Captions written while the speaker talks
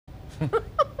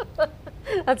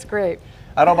That's great.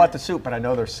 I don't know about the soup, but I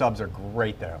know their subs are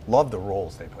great there. Love the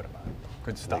rolls they put them on.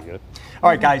 Good stuff. Good. All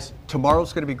right, guys,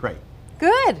 tomorrow's going to be great.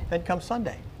 Good. Then comes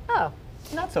Sunday. Oh.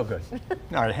 Not so good.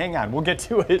 All right, hang on. We'll get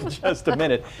to it in just a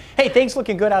minute. Hey, things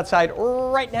looking good outside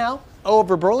right now.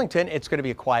 Over Burlington, it's going to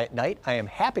be a quiet night. I am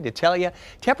happy to tell you,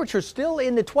 temperature's still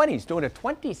in the 20s, doing a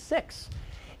 26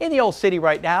 in the old city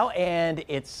right now, and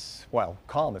it's, well,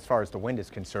 calm as far as the wind is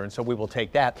concerned, so we will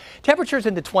take that. Temperatures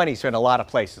in the 20s in a lot of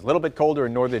places. A little bit colder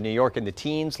in northern New York in the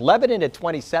teens. Lebanon at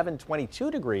 27,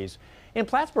 22 degrees in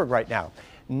Plattsburgh right now.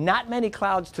 Not many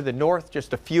clouds to the north,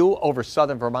 just a few over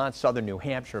southern Vermont, southern New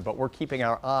Hampshire, but we're keeping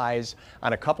our eyes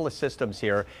on a couple of systems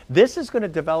here. This is going to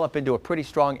develop into a pretty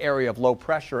strong area of low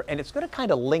pressure, and it's going to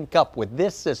kind of link up with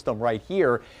this system right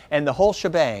here, and the whole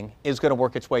shebang is going to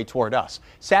work its way toward us.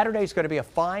 Saturday is going to be a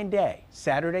fine day.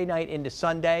 Saturday night into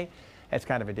Sunday, that's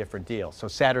kind of a different deal. So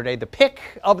Saturday, the pick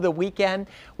of the weekend,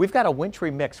 we've got a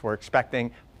wintry mix we're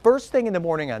expecting. First thing in the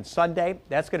morning on Sunday,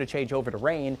 that's going to change over to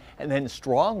rain, and then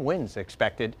strong winds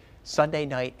expected Sunday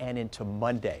night and into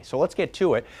Monday. So let's get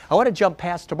to it. I want to jump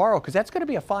past tomorrow because that's going to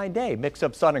be a fine day. Mix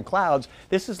up sun and clouds.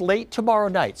 This is late tomorrow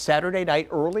night, Saturday night,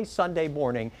 early Sunday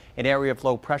morning, an area of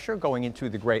low pressure going into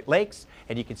the Great Lakes.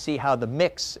 And you can see how the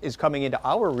mix is coming into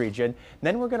our region. And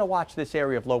then we're going to watch this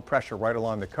area of low pressure right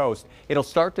along the coast. It'll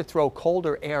start to throw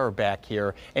colder air back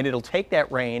here, and it'll take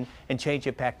that rain and change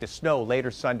it back to snow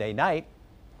later Sunday night.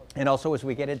 And also as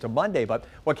we get into Monday, but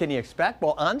what can you expect?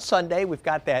 Well, on Sunday, we've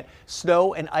got that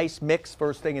snow and ice mix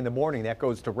first thing in the morning. That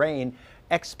goes to rain.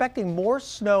 Expecting more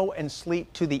snow and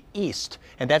sleet to the east,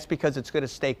 and that's because it's going to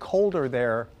stay colder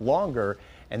there longer.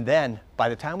 And then by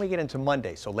the time we get into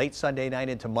Monday, so late Sunday night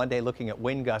into Monday, looking at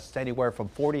wind gusts anywhere from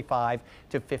 45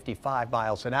 to 55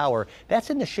 miles an hour. That's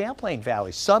in the Champlain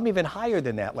Valley, some even higher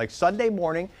than that. Like Sunday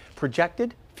morning,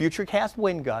 projected futurecast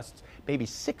wind gusts, maybe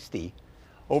 60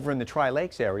 over in the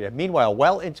Tri-Lakes area. Meanwhile,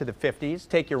 well into the 50s,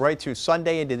 take you right through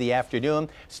Sunday into the afternoon.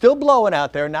 Still blowing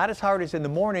out there, not as hard as in the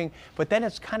morning, but then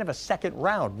it's kind of a second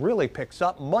round. Really picks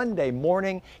up Monday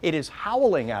morning. It is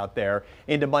howling out there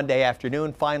into Monday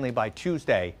afternoon. Finally, by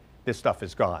Tuesday, this stuff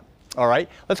is gone. All right,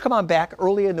 let's come on back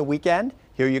early in the weekend.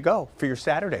 Here you go for your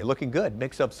Saturday. Looking good.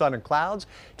 Mix up sun and clouds.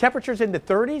 Temperatures in the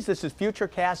 30s. This is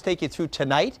Futurecast. Take you through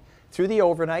tonight, through the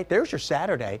overnight. There's your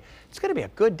Saturday. It's going to be a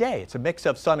good day. It's a mix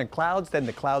of sun and clouds, then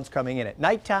the clouds coming in at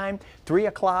nighttime, 3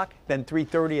 o'clock, then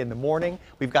 3:30 in the morning.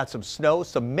 We've got some snow,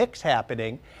 some mix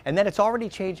happening, and then it's already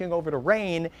changing over to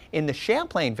rain in the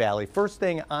Champlain Valley first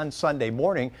thing on Sunday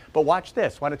morning. But watch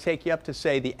this. I want to take you up to,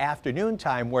 say, the afternoon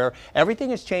time where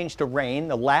everything has changed to rain.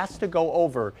 The last to go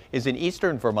over is in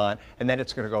eastern Vermont, and then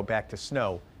it's going to go back to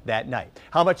snow that night.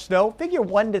 How much snow? Figure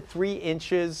 1 to 3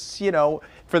 inches, you know,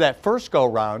 for that first go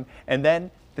round, and then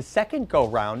the second go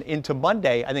round into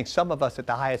Monday. I think some of us at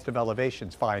the highest of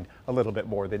elevations find a little bit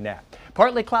more than that.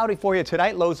 Partly cloudy for you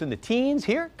tonight, lows in the teens.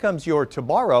 Here comes your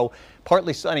tomorrow.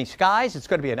 Partly sunny skies. It's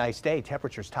going to be a nice day.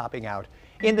 Temperatures topping out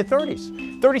in the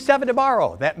 30s. 37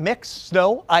 tomorrow. That mix,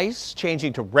 snow, ice,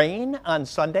 changing to rain on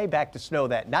Sunday, back to snow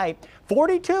that night.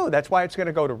 42, that's why it's going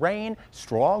to go to rain.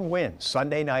 Strong winds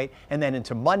Sunday night and then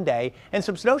into Monday, and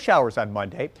some snow showers on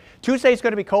Monday. Tuesday is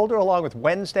going to be colder along with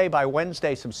Wednesday. By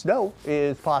Wednesday, some snow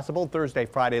is possible. Thursday,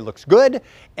 Friday looks good.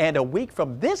 And a week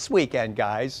from this weekend,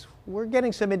 guys, we're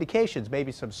getting some indications,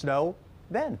 maybe some snow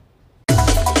then.